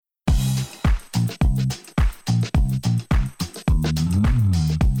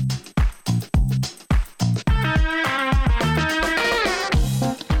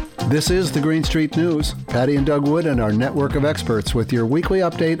This is the Green Street News. Patti and Doug Wood and our network of experts with your weekly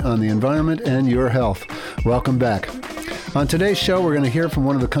update on the environment and your health. Welcome back. On today's show, we're going to hear from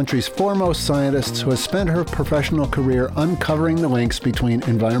one of the country's foremost scientists who has spent her professional career uncovering the links between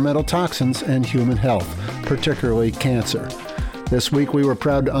environmental toxins and human health, particularly cancer. This week, we were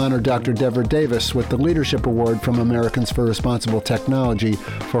proud to honor Dr. Devra Davis with the Leadership Award from Americans for Responsible Technology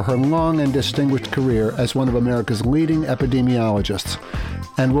for her long and distinguished career as one of America's leading epidemiologists.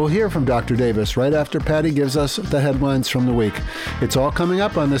 And we'll hear from Dr. Davis right after Patti gives us the headlines from the week. It's all coming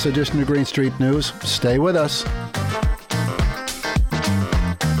up on this edition of Green Street News. Stay with us.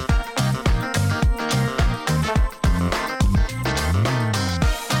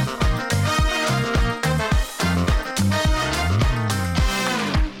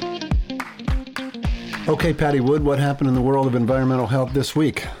 Okay, Patti Wood, what happened in the world of environmental health this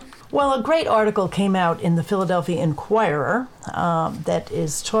week? Well, a great article came out in the Philadelphia Inquirer that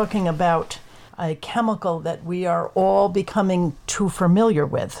is talking about a chemical that we are all becoming too familiar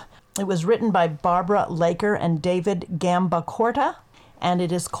with. It was written by Barbara Laker and David Gambacorta, and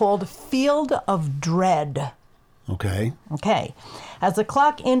it is called Field of Dread. Okay. As the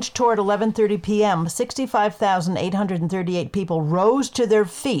clock inched toward 11:30 p.m., 65,838 people rose to their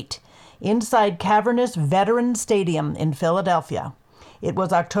feet inside cavernous Veterans Stadium in Philadelphia. It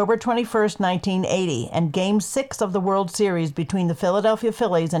was October 21st, 1980, and Game 6 of the World Series between the Philadelphia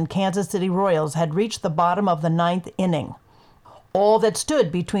Phillies and Kansas City Royals had reached the bottom of the ninth inning. All that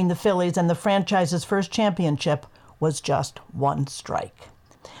stood between the Phillies and the franchise's first championship was just one strike.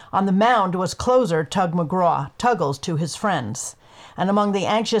 On the mound was closer Tug McGraw, Tuggles to his friends. And among the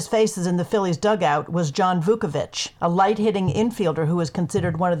anxious faces in the Phillies dugout was John Vukovich, a light-hitting infielder who was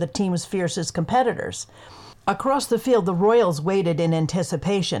considered one of the team's fiercest competitors. Across the field, the Royals waited in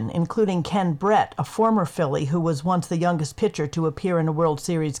anticipation, including Ken Brett, a former Philly who was once the youngest pitcher to appear in a World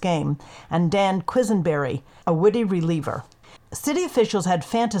Series game, and Dan Quisenberry, a witty reliever. City officials had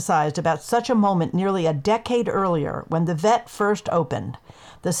fantasized about such a moment nearly a decade earlier when the Vet first opened.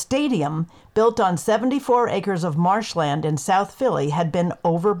 The stadium, built on 74 acres of marshland in South Philly, had been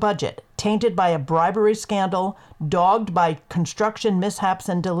over budget, tainted by a bribery scandal, dogged by construction mishaps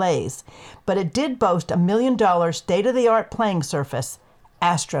and delays. But it did boast $1 million state-of-the-art playing surface,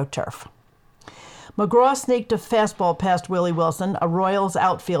 AstroTurf. McGraw sneaked a fastball past Willie Wilson, a Royals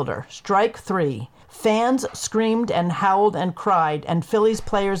outfielder. Strike three. Fans screamed and howled and cried, and Phillies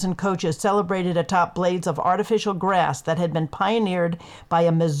players and coaches celebrated atop blades of artificial grass that had been pioneered by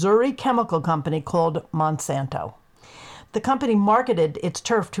a Missouri chemical company called Monsanto. The company marketed its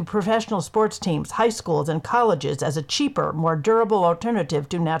turf to professional sports teams, high schools, and colleges as a cheaper, more durable alternative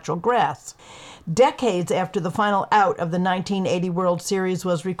to natural grass. Decades after the final out of the 1980 World Series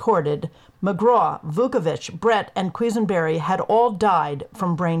was recorded, McGraw, Vukovich, Brett, and Quisenberry had all died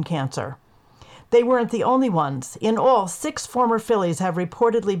from brain cancer. They weren't the only ones. In all, 6 former Phillies have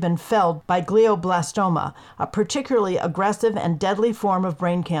reportedly been felled by glioblastoma, a particularly aggressive and deadly form of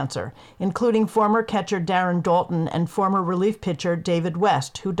brain cancer, including former catcher Darren Daulton and former relief pitcher David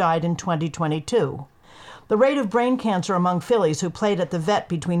West, who died in 2022. The rate of brain cancer among Phillies who played at the Vet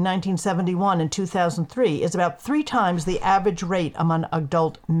between 1971 and 2003 is about 3 times the average rate among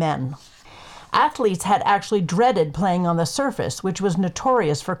adult men. Athletes had actually dreaded playing on the surface, which was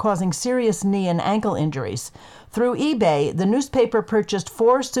notorious for causing serious knee and ankle injuries. Through eBay, the newspaper purchased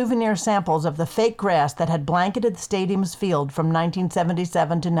 4 souvenir samples of the fake grass that had blanketed the stadium's field from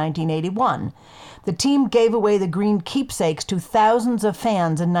 1977 to 1981. The team gave away the green keepsakes to thousands of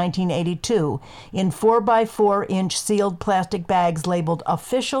fans in 1982 in 4x4-inch sealed plastic bags labeled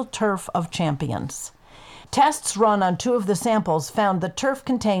Official Turf of Champions. Tests run on 2 of the samples found the turf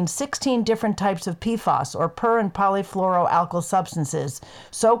contained 16 different types of PFAS, or per- and polyfluoroalkyl substances,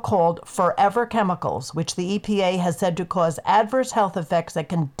 so-called forever chemicals, which the EPA has said to cause adverse health effects that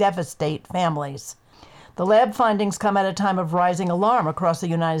can devastate families. The lab findings come at a time of rising alarm across the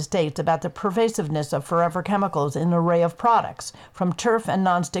United States about the pervasiveness of forever chemicals in an array of products, from turf and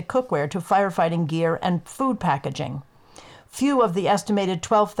nonstick cookware to firefighting gear and food packaging. Few of the estimated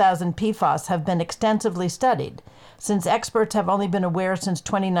 12,000 PFAS have been extensively studied. Since experts have only been aware since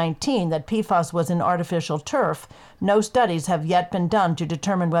 2019 that PFAS was in artificial turf, no studies have yet been done to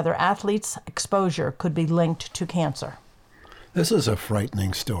determine whether athletes' exposure could be linked to cancer. This is a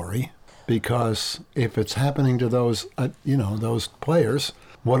frightening story because if it's happening to those players,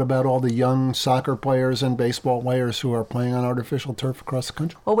 what about all the young soccer players and baseball players who are playing on artificial turf across the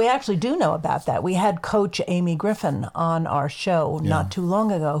country? Well, we actually do know about that. We had Coach Amy Griffin on our show not too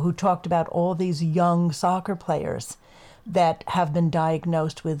long ago who talked about all these young soccer players that have been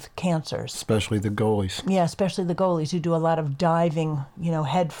diagnosed with cancers. Especially the goalies. Yeah, especially the goalies who do a lot of diving,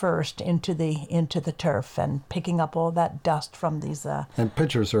 head first into the turf and picking up all that dust from these. And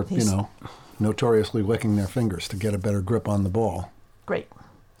pitchers are, notoriously licking their fingers to get a better grip on the ball. Great.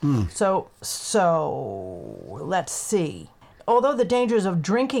 So let's see. Although the dangers of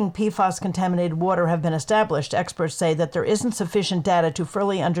drinking PFAS-contaminated water have been established, experts say that there isn't sufficient data to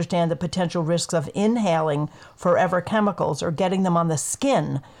fully understand the potential risks of inhaling forever chemicals or getting them on the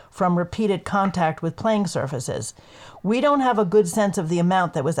skin from repeated contact with playing surfaces. We don't have a good sense of the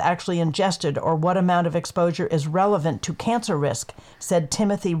amount that was actually ingested or what amount of exposure is relevant to cancer risk, said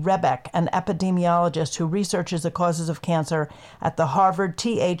Timothy Rebeck, an epidemiologist who researches the causes of cancer at the Harvard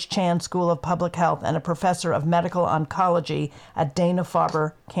T.H. Chan School of Public Health and a professor of medical oncology at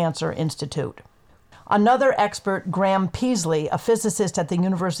Dana-Farber Cancer Institute. Another expert, Graham Peasley, a physicist at the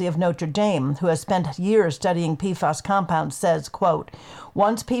University of Notre Dame who has spent years studying PFAS compounds, says, quote,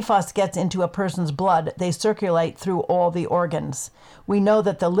 "Once PFAS gets into a person's blood, they circulate through all the organs. We know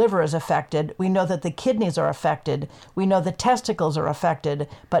that the liver is affected. We know that the kidneys are affected. We know the testicles are affected,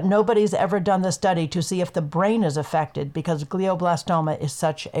 but nobody's ever done the study to see if the brain is affected because glioblastoma is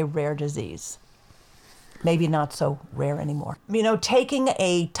such a rare disease." Maybe not so rare anymore. Taking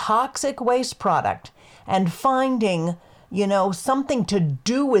a toxic waste product and finding, something to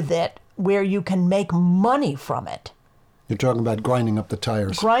do with it where you can make money from it. You're talking about grinding up the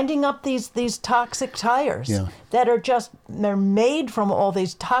tires. Grinding up these toxic tires that they're made from all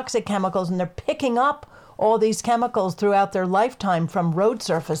these toxic chemicals, and they're picking up all these chemicals throughout their lifetime from road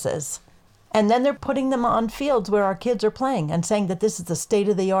surfaces. And then they're putting them on fields where our kids are playing and saying that this is the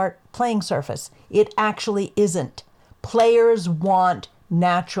state-of-the-art playing surface. It actually isn't. Players want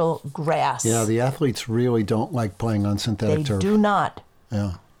natural grass. Yeah, the athletes really don't like playing on synthetic turf. They do not.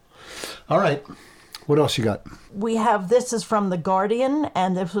 Yeah. All right. What else you got? This is from The Guardian,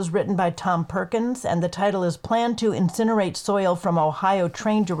 and this was written by Tom Perkins, and the title is "Plan to Incinerate Soil from Ohio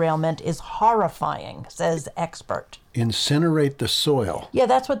Train Derailment is Horrifying," says expert. Incinerate the soil? Yeah,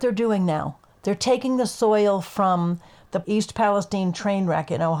 that's what they're doing now. They're taking the soil from the East Palestine train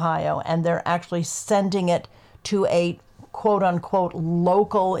wreck in Ohio, and they're actually sending it to a quote-unquote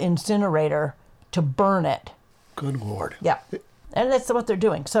local incinerator to burn it. Good Lord. Yeah. And that's what they're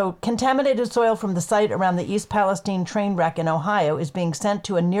doing. So contaminated soil from the site around the East Palestine train wreck in Ohio is being sent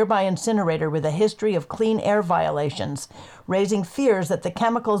to a nearby incinerator with a history of clean air violations, raising fears that the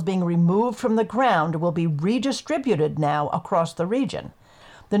chemicals being removed from the ground will be redistributed now across the region.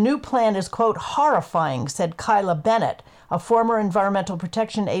 The new plan is, quote, horrifying, said Kyla Bennett, a former Environmental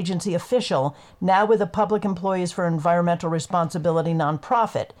Protection Agency official, now with the Public Employees for Environmental Responsibility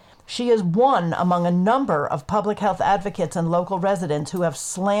nonprofit. She is one among a number of public health advocates and local residents who have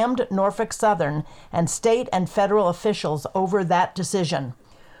slammed Norfolk Southern and state and federal officials over that decision.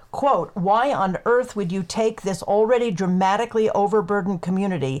 Quote, "Why on earth would you take this already dramatically overburdened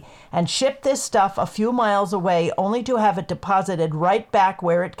community and ship this stuff a few miles away only to have it deposited right back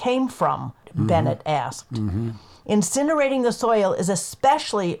where it came from?" Bennett asked. Incinerating the soil is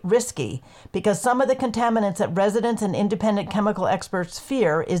especially risky because some of the contaminants that residents and independent chemical experts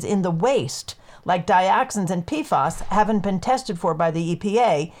fear is in the waste, like dioxins and PFAS, haven't been tested for by the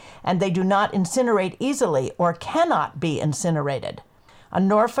EPA, and they do not incinerate easily or cannot be incinerated. A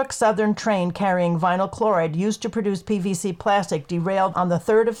Norfolk Southern train carrying vinyl chloride used to produce PVC plastic derailed on the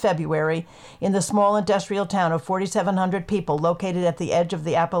 3rd of February in the small industrial town of 4,700 people located at the edge of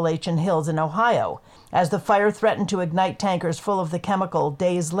the Appalachian Hills in Ohio. As the fire threatened to ignite tankers full of the chemical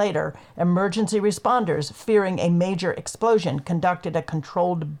days later, emergency responders, fearing a major explosion, conducted a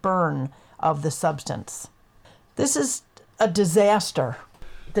controlled burn of the substance. This is a disaster.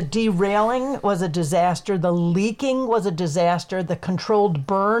 The derailing was a disaster, the leaking was a disaster, the controlled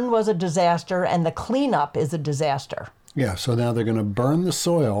burn was a disaster, and the cleanup is a disaster. Yeah, so now they're going to burn the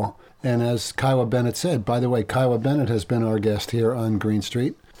soil. And as Kyla Bennett said, by the way, Kyla Bennett has been our guest here on Green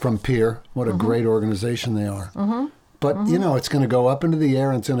Street from PEER. What a great organization they are. But, it's going to go up into the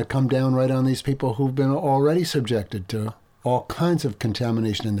air and it's going to come down right on these people who've been already subjected to all kinds of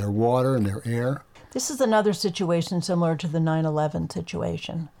contamination in their water and their air. This is another situation similar to the 9/11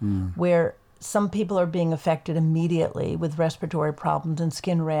 situation, where some people are being affected immediately with respiratory problems and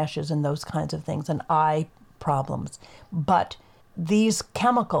skin rashes and those kinds of things and eye problems. But these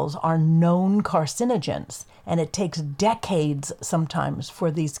chemicals are known carcinogens, and it takes decades sometimes for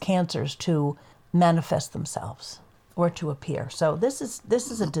these cancers to manifest themselves or to appear. So this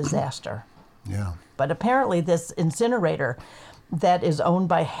is a disaster. Yeah. But apparently this incinerator that is owned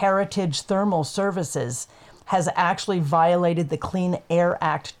by Heritage Thermal Services has actually violated the Clean Air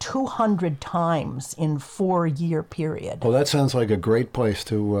Act 200 times in 4-year period. Well, that sounds like a great place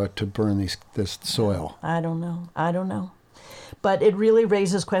to burn this soil. I don't know. But it really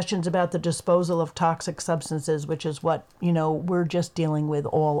raises questions about the disposal of toxic substances, which is what, we're just dealing with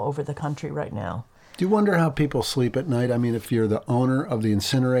all over the country right now. Do you wonder how people sleep at night? I mean, if you're the owner of the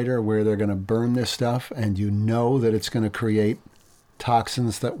incinerator where they're going to burn this stuff and you know that it's going to create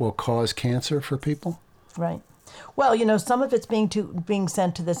toxins that will cause cancer for people? Right. Well, some of it's being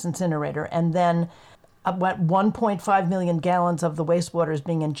sent to this incinerator, and then about 1.5 million gallons of the wastewater is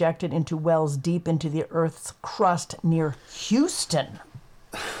being injected into wells deep into the Earth's crust near Houston.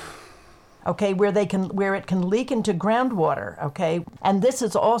 Okay, where it can leak into groundwater. Okay, and this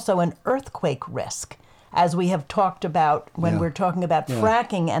is also an earthquake risk, as we have talked about when we're talking about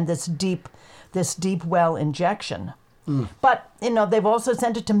fracking and this deep well injection. But they've also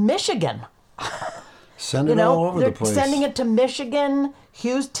sent it to Michigan. Send it all over the place. They're sending it to Michigan,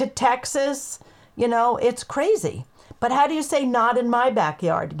 Houston, to Texas. It's crazy. But how do you say not in my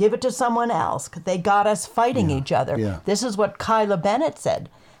backyard? Give it to someone else. They got us fighting each other. Yeah. This is what Kyla Bennett said.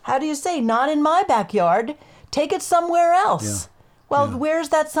 How do you say not in my backyard? Take it somewhere else. Yeah. Well, where's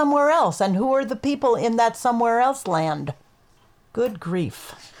that somewhere else? And who are the people in that somewhere else land? Good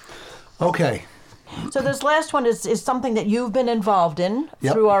grief. Okay. So this last one is something that you've been involved in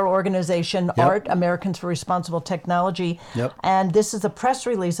through our organization, ART, Americans for Responsible Technology. Yep. And this is a press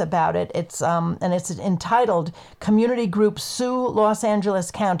release about it. It's entitled "Community Groups Sue Los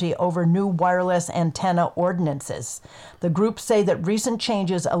Angeles County Over New Wireless Antenna Ordinances." The groups say that recent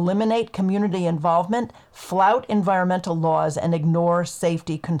changes eliminate community involvement, flout environmental laws, and ignore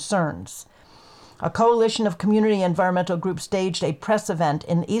safety concerns. A coalition of community environmental groups staged a press event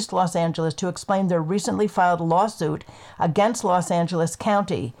in East Los Angeles to explain their recently filed lawsuit against Los Angeles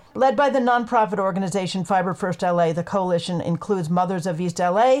County. Led by the nonprofit organization Fiber First LA, the coalition includes Mothers of East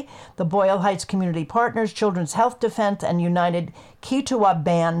LA, the Boyle Heights Community Partners, Children's Health Defense, and United Kituwa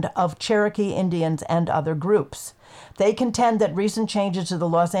Band of Cherokee Indians and other groups. They contend that recent changes to the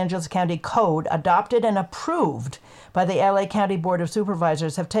Los Angeles County Code, adopted and approved by the LA County Board of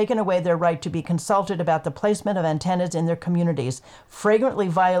Supervisors, have taken away their right to be consulted about the placement of antennas in their communities, flagrantly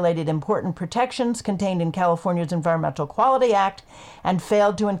violated important protections contained in California's Environmental Quality Act, and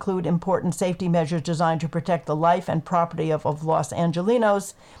failed to include important safety measures designed to protect the life and property of Los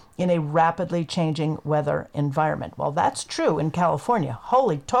Angelinos in a rapidly changing weather environment. Well, that's true in California.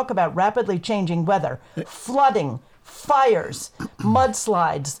 Holy, talk about rapidly changing weather. Flooding, fires,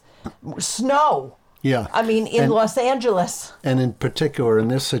 mudslides, snow. Yeah. I mean, in Los Angeles. And in particular, in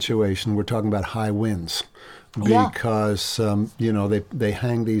this situation, we're talking about high winds because, they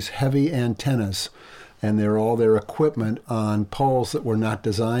hang these heavy antennas and they're all their equipment on poles that were not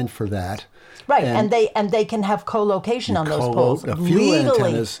designed for that. Right, and they can have co-location on those poles. A few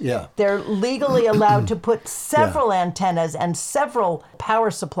antennas, They're legally allowed to put several antennas and several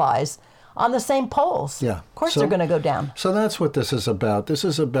power supplies on the same poles. Yeah. Of course they're going to go down. So that's what this is about. This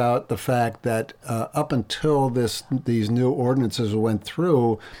is about the fact that up until these new ordinances went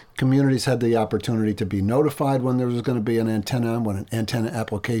through, communities had the opportunity to be notified when there was going to be an antenna, when an antenna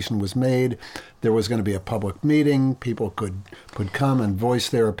application was made. There was going to be a public meeting. People could come and voice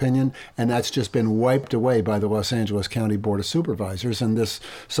their opinion, and that's just been wiped away by the Los Angeles County Board of Supervisors. And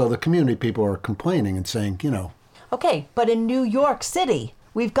so the community people are complaining and saying, Okay, but in New York City,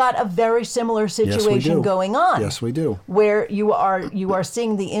 we've got a very similar situation going on. Yes, we do. Where you are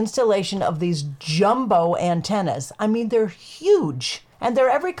seeing the installation of these jumbo antennas. I mean, they're huge, and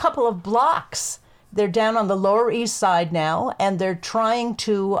they're every couple of blocks. They're down on the Lower East Side now, and they're trying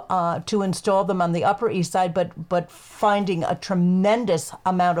to install them on the Upper East Side, but finding a tremendous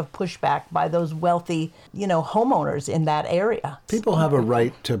amount of pushback by those wealthy, homeowners in that area. People have a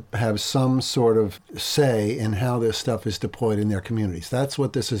right to have some sort of say in how this stuff is deployed in their communities. That's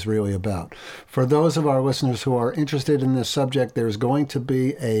what this is really about. For those of our listeners who are interested in this subject, there's going to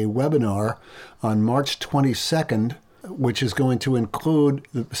be a webinar on March 22nd, which is going to include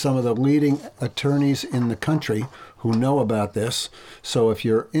some of the leading attorneys in the country who know about this. So if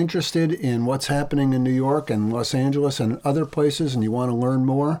you're interested in what's happening in New York and Los Angeles and other places and you want to learn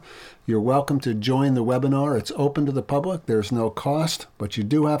more, you're welcome to join the webinar. It's open to the public. There's no cost, but you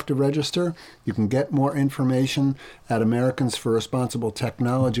do have to register. You can get more information at Americans for Responsible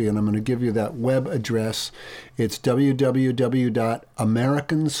Technology, and I'm going to give you that web address. It's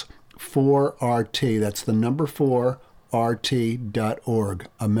www.americans4RT. That's the number 4, rt.org,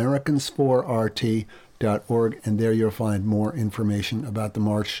 Americans4RT.org, and there you'll find more information about the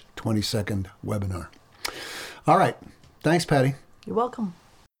March 22nd webinar. All right. Thanks, Patti. You're welcome.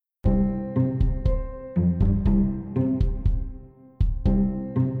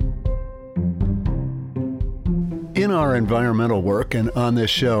 In our environmental work and on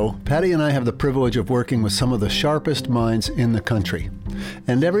this show, Patti and I have the privilege of working with some of the sharpest minds in the country.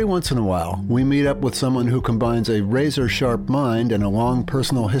 And every once in a while, we meet up with someone who combines a razor-sharp mind and a long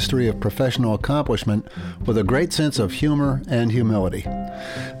personal history of professional accomplishment with a great sense of humor and humility.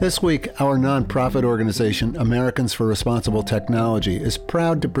 This week, our nonprofit organization, Americans for Responsible Technology, is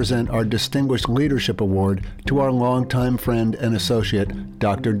proud to present our Distinguished Leadership Award to our longtime friend and associate,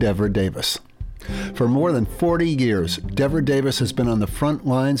 Dr. Devra Davis. For more than 40 years, Devra Davis has been on the front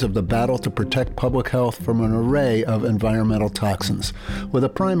lines of the battle to protect public health from an array of environmental toxins, with a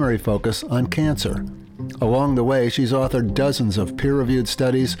primary focus on cancer. Along the way, she's authored dozens of peer-reviewed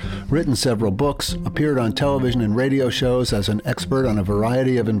studies, written several books, appeared on television and radio shows as an expert on a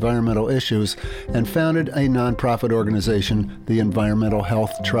variety of environmental issues, and founded a nonprofit organization, the Environmental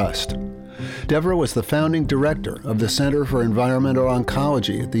Health Trust. Devra was the founding director of the Center for Environmental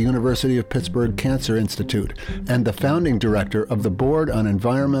Oncology at the University of Pittsburgh Cancer Institute and the founding director of the Board on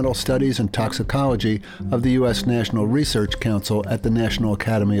Environmental Studies and Toxicology of the U.S. National Research Council at the National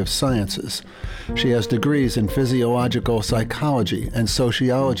Academy of Sciences. She has degrees in physiological psychology and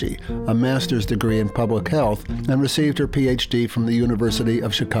sociology, a master's degree in public health, and received her Ph.D. from the University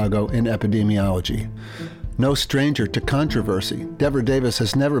of Chicago in epidemiology. No stranger to controversy, Devra Davis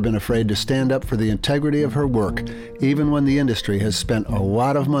has never been afraid to stand up for the integrity of her work, even when the industry has spent a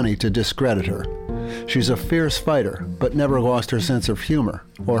lot of money to discredit her. She's a fierce fighter, but never lost her sense of humor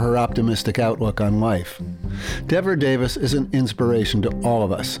or her optimistic outlook on life. Devra Davis is an inspiration to all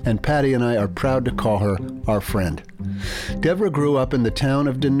of us, and Patti and I are proud to call her our friend. Devra grew up in the town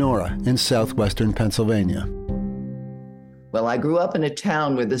of Donora in southwestern Pennsylvania. Well, I grew up in a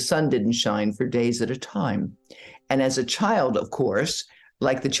town where the sun didn't shine for days at a time. And as a child, of course,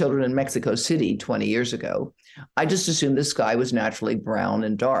 like the children in Mexico City 20 years ago, I just assumed the sky was naturally brown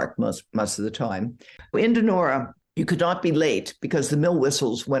and dark most of the time. In Donora, you could not be late because the mill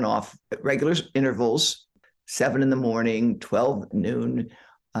whistles went off at regular intervals, 7 in the morning, 12 noon,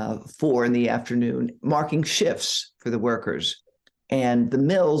 4 in the afternoon, marking shifts for the workers. And the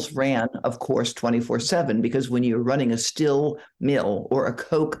mills ran, of course, 24/7, because when you're running a still mill or a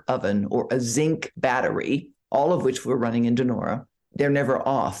coke oven or a zinc battery, all of which were running in Donora, they're never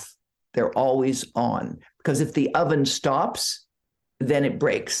off. They're always on. Because if the oven stops, then it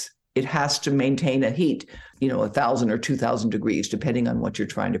breaks. It has to maintain a heat, 1,000 or 2,000 degrees, depending on what you're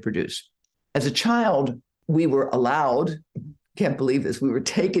trying to produce. As a child, we were allowed, can't believe this, we were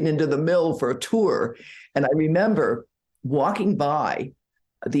taken into the mill for a tour. And I remember walking by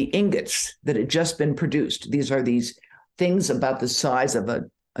the ingots that had just been produced. These are these things about the size of a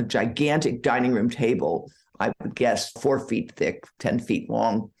gigantic dining room table, I would guess 4 feet thick, 10 feet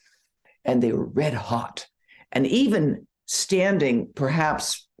long, and they were red hot. And even standing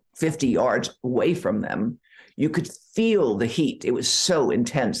perhaps 50 yards away from them, you could feel the heat. It was so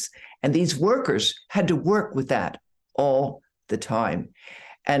intense. And these workers had to work with that all the time.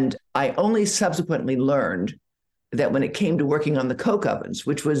 And I only subsequently learned that when it came to working on the coke ovens,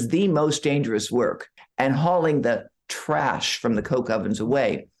 which was the most dangerous work, and hauling the trash from the coke ovens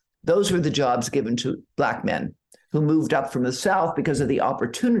away, those were the jobs given to Black men who moved up from the South because of the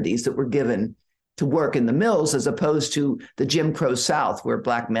opportunities that were given to work in the mills, as opposed to the Jim Crow South, where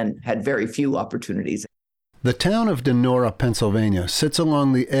Black men had very few opportunities. The town of Donora, Pennsylvania, sits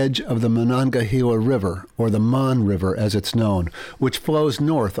along the edge of the Monongahela River, or the Mon River as it's known, which flows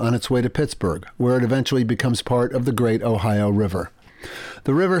north on its way to Pittsburgh, where it eventually becomes part of the Great Ohio River.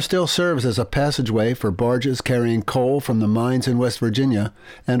 The river still serves as a passageway for barges carrying coal from the mines in West Virginia,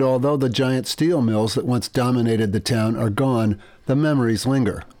 and although the giant steel mills that once dominated the town are gone, the memories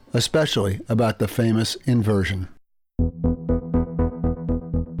linger, especially about the famous inversion.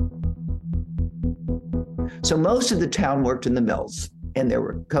 So most of the town worked in the mills, and there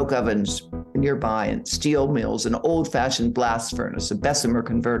were coke ovens nearby and steel mills, an old-fashioned blast furnace, a Bessemer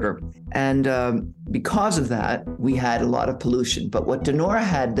converter. And because of that, we had a lot of pollution. But what Donora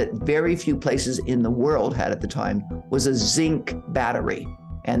had that very few places in the world had at the time was a zinc battery.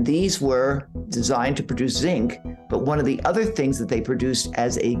 And these were designed to produce zinc, but one of the other things that they produced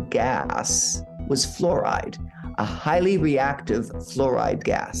as a gas was fluoride, a highly reactive fluoride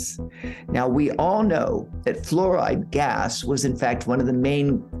gas. Now, we all know that fluoride gas was, in fact, one of the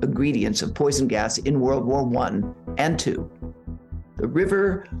main ingredients of poison gas in World War I and II. The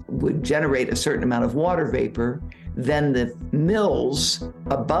river would generate a certain amount of water vapor, then the mills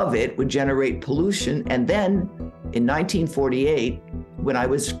above it would generate pollution, and then in 1948, when I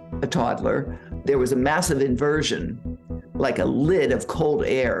was a toddler, there was a massive inversion, like a lid of cold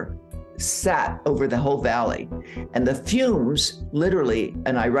air sat over the whole valley. And the fumes, literally,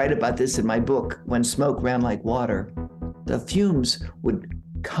 and I write about this in my book, When Smoke Ran Like Water, the fumes would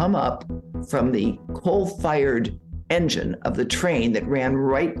come up from the coal-fired engine of the train that ran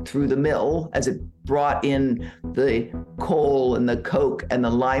right through the mill as it brought in the coal and the coke and the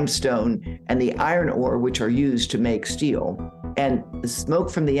limestone and the iron ore, which are used to make steel. And the smoke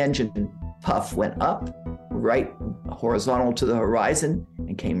from the engine puff went up, right horizontal to the horizon,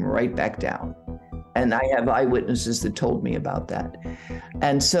 and came right back down. And I have eyewitnesses that told me about that.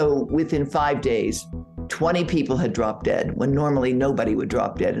 And so within 5 days, 20 people had dropped dead, when normally nobody would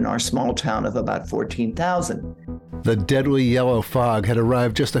drop dead in our small town of about 14,000. The deadly yellow fog had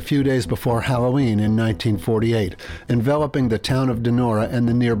arrived just a few days before Halloween in 1948, enveloping the town of Donora and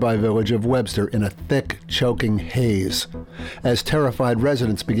the nearby village of Webster in a thick, choking haze. As terrified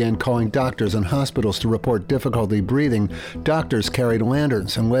residents began calling doctors and hospitals to report difficulty breathing, doctors carried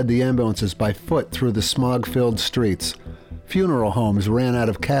lanterns and led the ambulances by foot through the smog-filled streets. Funeral homes ran out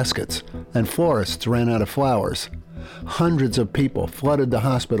of caskets, and florists ran out of flowers. Hundreds of people flooded the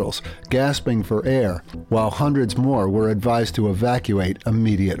hospitals, gasping for air, while hundreds more were advised to evacuate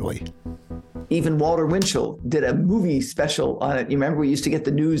immediately. Even Walter Winchell did a movie special on it. You remember we used to get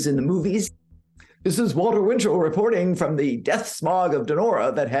the news in the movies? This is Walter Winchell reporting from the death smog of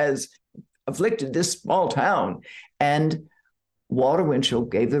Donora that has afflicted this small town. And Walter Winchell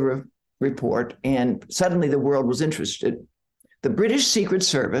gave the report, and suddenly the world was interested. The British Secret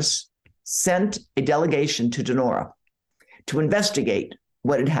Service sent a delegation to Donora to investigate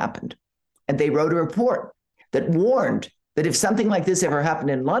what had happened. And they wrote a report that warned that if something like this ever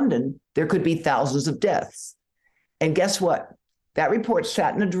happened in London, there could be thousands of deaths. And guess what? That report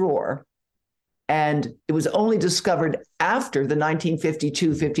sat in a drawer, and it was only discovered after the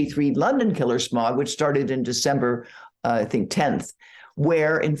 1952-53 London killer smog, which started in December, I think 10th,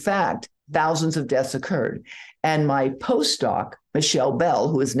 where in fact, thousands of deaths occurred. And my postdoc, Michelle Bell,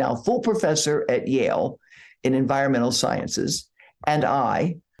 who is now full professor at Yale in environmental sciences, and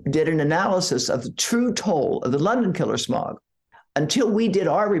I did an analysis of the true toll of the London killer smog. Until we did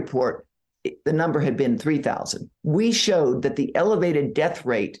our report, the number had been 3,000. We showed that the elevated death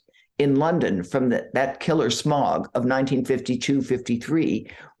rate in London from that killer smog of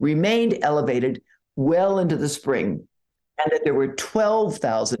 1952-53 remained elevated well into the spring, and that there were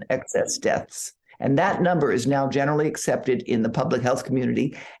 12,000 excess deaths. And that number is now generally accepted in the public health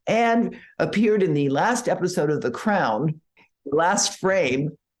community and appeared in the last episode of The Crown, last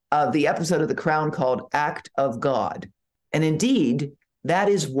frame of the episode of The Crown called Act of God. And indeed, that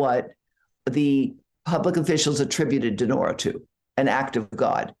is what the public officials attributed Donora to, an act of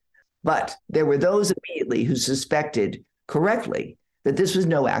God. But there were those immediately who suspected correctly that this was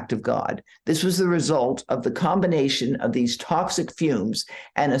no act of God. This was the result of the combination of these toxic fumes,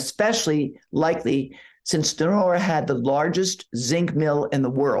 and especially likely since Donora had the largest zinc mill in the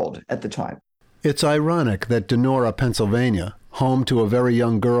world at the time. It's ironic that Donora, Pennsylvania, home to a very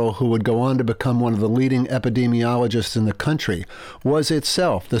young girl who would go on to become one of the leading epidemiologists in the country, was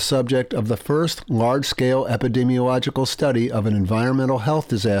itself the subject of the first large-scale epidemiological study of an environmental health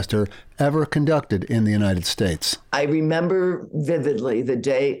disaster ever conducted in the United States. I remember vividly the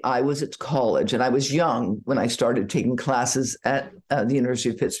day I was at college, and I was young when I started taking classes at the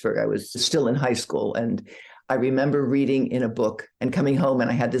University of Pittsburgh. I was still in high school, and I remember reading in a book and coming home,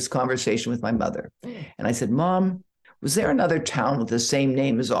 and I had this conversation with my mother. And I said, Mom, was there another town with the same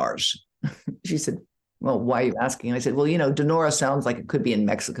name as ours? She said, well, why are you asking? I said, well, Donora sounds like it could be in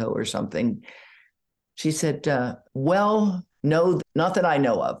Mexico or something. She said, well, no, not that I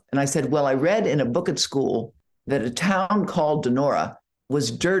know of. And I said, well, I read in a book at school that a town called Donora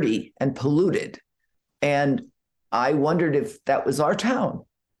was dirty and polluted. And I wondered if that was our town.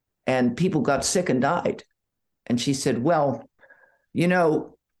 And people got sick and died. And she said, well,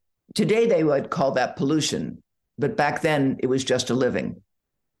 today they would call that pollution. But back then, it was just a living.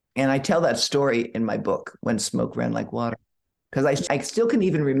 And I tell that story in my book, When Smoke Ran Like Water, because I still can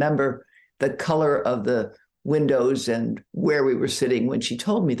even remember the color of the windows and where we were sitting when she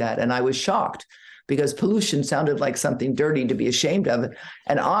told me that. And I was shocked because pollution sounded like something dirty to be ashamed of.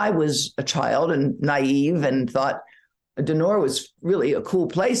 And I was a child and naive and thought Donora was really a cool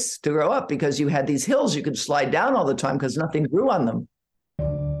place to grow up because you had these hills you could slide down all the time because nothing grew on them.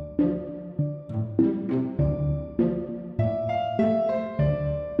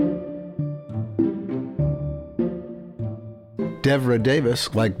 Devra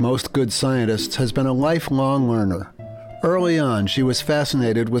Davis, like most good scientists, has been a lifelong learner. Early on, she was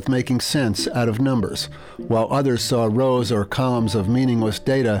fascinated with making sense out of numbers. While others saw rows or columns of meaningless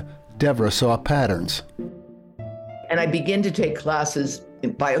data, Devra saw patterns. And I began to take classes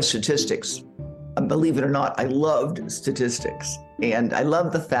in biostatistics. Believe it or not, I loved statistics. And I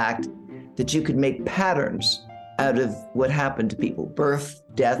loved the fact that you could make patterns out of what happened to people, birth,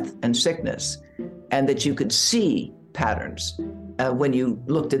 death, and sickness, and that you could see patterns when you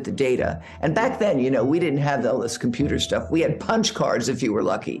looked at the data. And back then, we didn't have all this computer stuff. We had punch cards if you were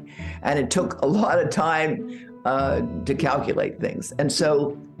lucky. And it took a lot of time to calculate things. And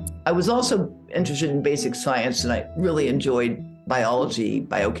so I was also interested in basic science, and I really enjoyed biology,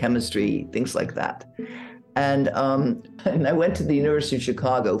 biochemistry, things like that. And I went to the University of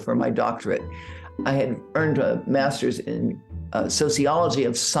Chicago for my doctorate. I had earned a master's in sociology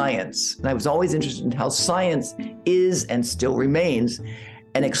of science. And I was always interested in how science is and still remains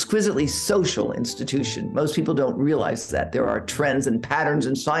an exquisitely social institution. Most people don't realize that there are trends and patterns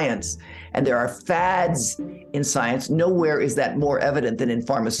in science, and there are fads in science. Nowhere is that more evident than in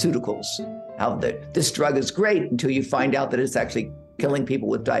pharmaceuticals. How this drug is great until you find out that it's actually killing people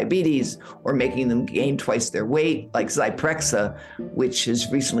with diabetes or making them gain twice their weight, like Zyprexa, which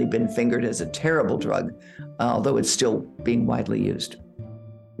has recently been fingered as a terrible drug, although it's still being widely used.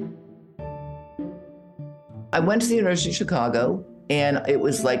 I went to the University of Chicago, and it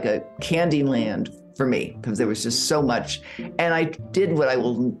was like a candy land for me because there was just so much. And I did what I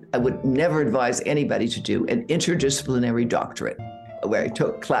would never advise anybody to do, an interdisciplinary doctorate, where I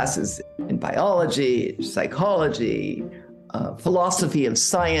took classes in biology, psychology, philosophy of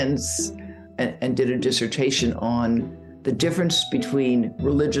science, and did a dissertation on the difference between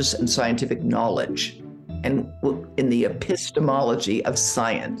religious and scientific knowledge and in the epistemology of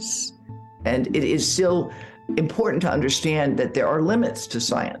science. And it is still important to understand that there are limits to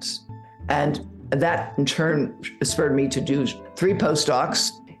science. And that in turn spurred me to do 3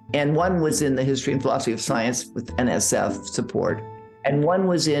 postdocs, and one was in the history and philosophy of science with NSF support, and one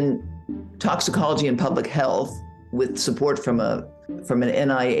was in toxicology and public health with support from an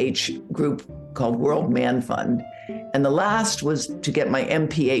NIH group called World Man Fund. And the last was to get my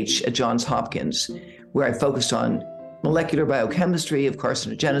MPH at Johns Hopkins, where I focused on molecular biochemistry of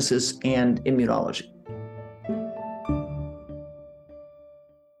carcinogenesis and immunology.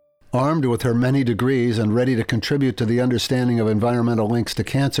 Armed with her many degrees and ready to contribute to the understanding of environmental links to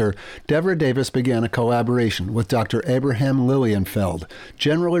cancer, Devra Davis began a collaboration with Dr. Abraham Lilienfeld,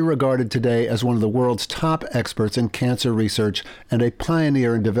 generally regarded today as one of the world's top experts in cancer research and a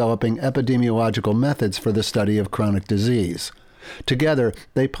pioneer in developing epidemiological methods for the study of chronic disease. Together,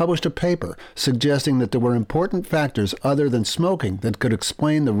 they published a paper suggesting that there were important factors other than smoking that could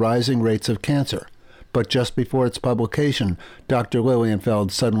explain the rising rates of cancer. But just before its publication, Dr.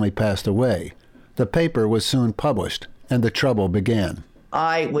 Lilienfeld suddenly passed away. The paper was soon published, and the trouble began.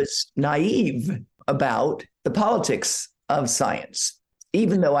 I was naive about the politics of science,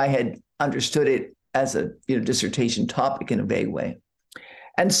 even though I had understood it as a dissertation topic in a vague way.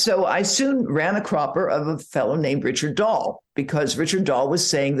 And so I soon ran a cropper of a fellow named Richard Dahl, because Richard Dahl was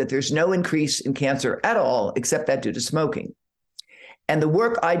saying that there's no increase in cancer at all, except that due to smoking. And the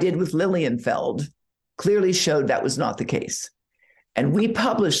work I did with Lilienfeld clearly showed that was not the case. And we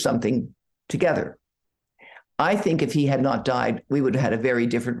published something together. I think if he had not died, we would have had a very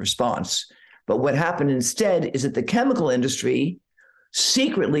different response. But what happened instead is that the chemical industry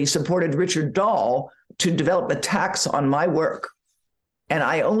secretly supported Richard Dahl to develop attacks on my work. And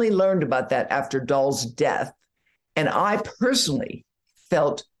I only learned about that after Dahl's death. And I personally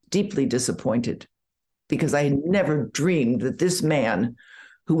felt deeply disappointed because I had never dreamed that this man,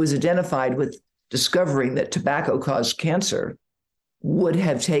 who was identified with discovering that tobacco caused cancer, would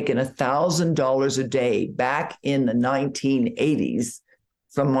have taken $1,000 a day back in the 1980s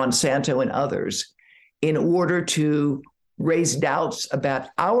from Monsanto and others in order to raise doubts about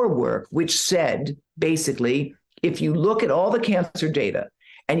our work, which said, basically, if you look at all the cancer data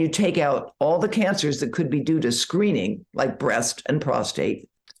and you take out all the cancers that could be due to screening, like breast and prostate,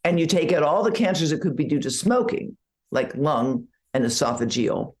 and you take out all the cancers that could be due to smoking, like lung and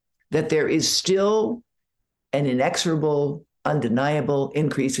esophageal, that there is still an inexorable, undeniable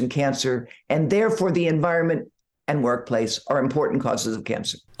increase in cancer, and therefore the environment and workplace are important causes of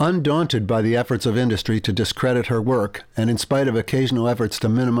cancer. Undaunted by the efforts of industry to discredit her work, and in spite of occasional efforts to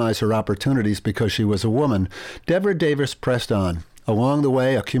minimize her opportunities because she was a woman, Devra Davis pressed on, along the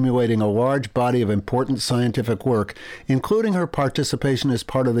way accumulating a large body of important scientific work, including her participation as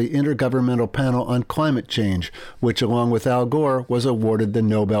part of the Intergovernmental Panel on Climate Change, which, along with Al Gore, was awarded the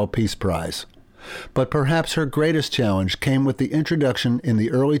Nobel Peace Prize. But perhaps her greatest challenge came with the introduction in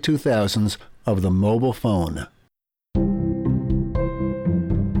the early 2000s of the mobile phone.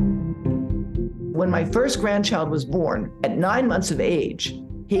 When my first grandchild was born, at 9 months of age,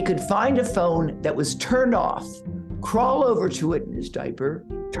 he could find a phone that was turned off crawl over to it in his diaper,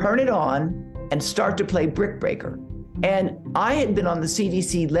 turn it on, and start to play brick breaker. And I had been on the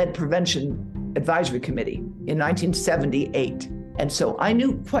CDC-led Prevention Advisory Committee in 1978. And so I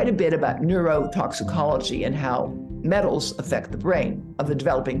knew quite a bit about neurotoxicology and how metals affect the brain of the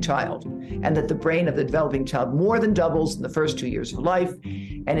developing child, and that the brain of the developing child more than doubles in the first 2 years of life.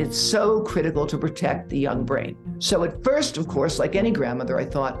 And it's so critical to protect the young brain. So at first, of course, like any grandmother, I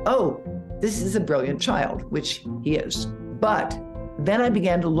thought, oh, this is a brilliant child, which he is. But then I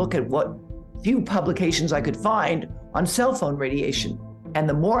began to look at what few publications I could find on cell phone radiation. And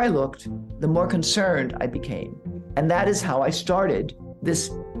the more I looked, the more concerned I became. And that is how I started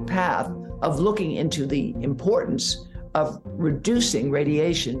this path of looking into the importance of reducing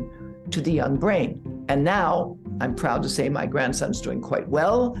radiation to the young brain. And now I'm proud to say my grandson's doing quite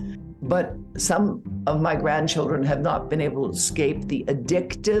well, but some of my grandchildren have not been able to escape the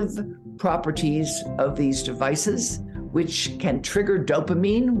addictive properties of these devices, which can trigger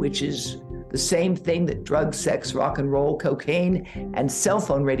dopamine, which is the same thing that drugs, sex, rock and roll, cocaine, and cell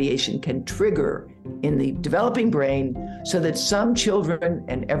phone radiation can trigger in the developing brain, so that some children,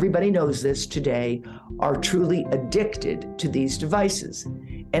 and everybody knows this today, are truly addicted to these devices.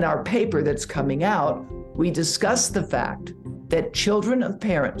 In our paper that's coming out, we discuss the fact that children of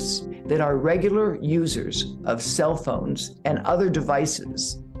parents that are regular users of cell phones and other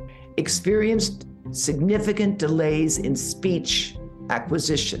devices experienced significant delays in speech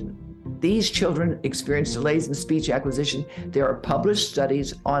acquisition. These children experience delays in speech acquisition. There are published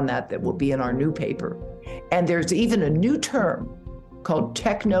studies on that will be in our new paper. And there's even a new term called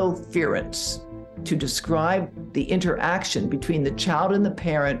technoference to describe the interaction between the child and the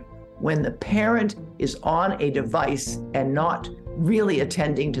parent when the parent is on a device and not really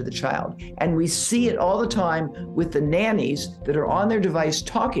attending to the child. And we see it all the time with the nannies that are on their device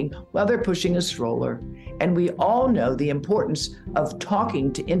talking while they're pushing a stroller. And we all know the importance of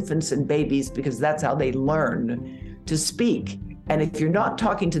talking to infants and babies, because that's how they learn to speak. And if you're not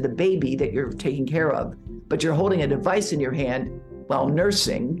talking to the baby that you're taking care of, but you're holding a device in your hand while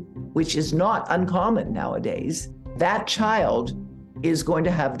nursing, which is not uncommon nowadays, that child is going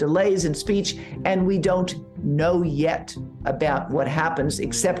to have delays in speech. And we don't know yet about what happens,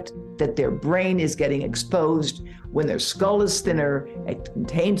 except that their brain is getting exposed. When their skull is thinner, it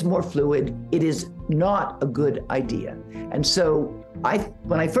contains more fluid. It is not a good idea. And so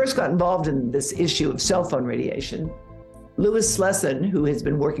when I first got involved in this issue of cell phone radiation, Louis Slesson, who has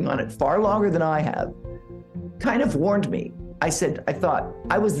been working on it far longer than I have, kind of warned me. I thought,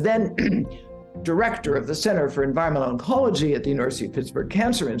 I was then director of the Center for Environmental Oncology at the University of Pittsburgh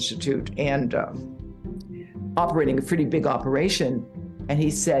Cancer Institute, and operating a pretty big operation. And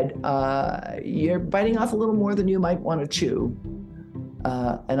he said, you're biting off a little more than you might want to chew.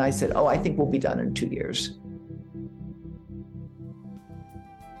 And I said, I think we'll be done in 2 years.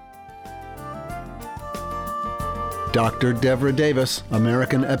 Dr. Devra Davis,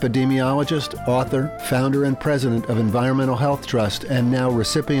 American epidemiologist, author, founder and president of Environmental Health Trust, and now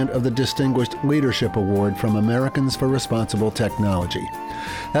recipient of the Distinguished Leadership Award from Americans for Responsible Technology.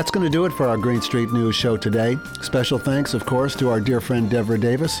 That's going to do it for our Green Street News show today. Special thanks, of course, to our dear friend Devra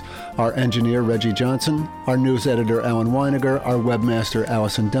Davis, our engineer Reggie Johnson, our news editor Alan Weiniger, our webmaster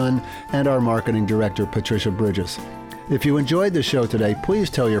Allison Dunn, and our marketing director Patricia Bridges. If you enjoyed the show today, please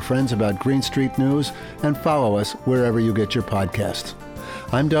tell your friends about Green Street News and follow us wherever you get your podcasts.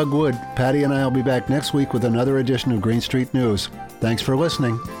 I'm Doug Wood. Patti and I will be back next week with another edition of Green Street News. Thanks for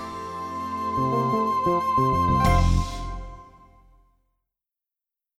listening.